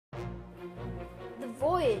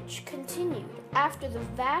voyage continued after the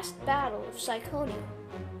vast battle of Psychonia,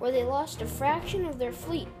 where they lost a fraction of their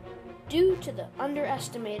fleet due to the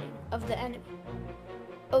underestimating of the enemy.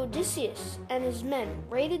 Odysseus and his men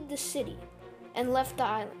raided the city and left the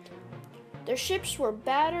island. Their ships were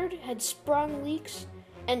battered, had sprung leaks,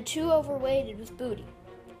 and too overweighted with booty.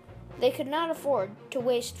 They could not afford to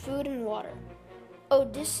waste food and water.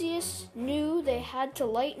 Odysseus knew they had to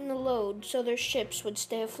lighten the load so their ships would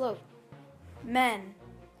stay afloat. Men,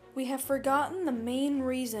 we have forgotten the main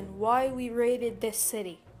reason why we raided this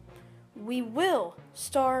city. We will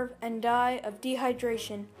starve and die of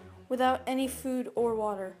dehydration without any food or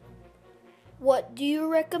water. What do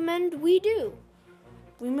you recommend we do?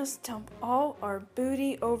 We must dump all our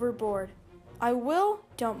booty overboard. I will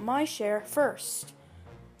dump my share first.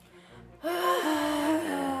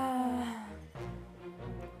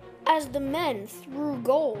 As the men threw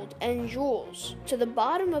gold and jewels to the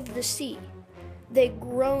bottom of the sea, they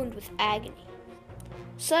groaned with agony.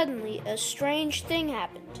 Suddenly, a strange thing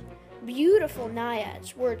happened. Beautiful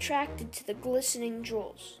naiads were attracted to the glistening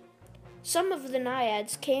jewels. Some of the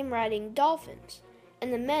naiads came riding dolphins,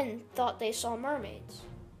 and the men thought they saw mermaids.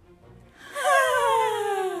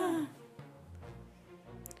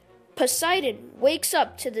 Poseidon wakes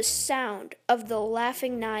up to the sound of the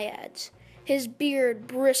laughing naiads. His beard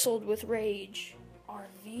bristled with rage. Are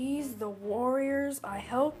these the warriors I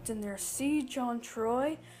helped in their siege on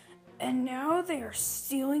Troy? And now they are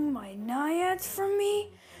stealing my naiads from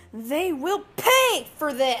me? They will pay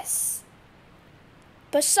for this!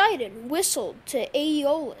 Poseidon whistled to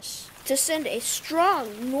Aeolus to send a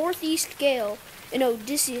strong northeast gale in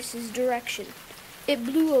Odysseus' direction. It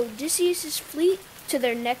blew Odysseus' fleet to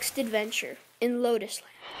their next adventure in Lotus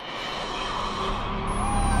Land.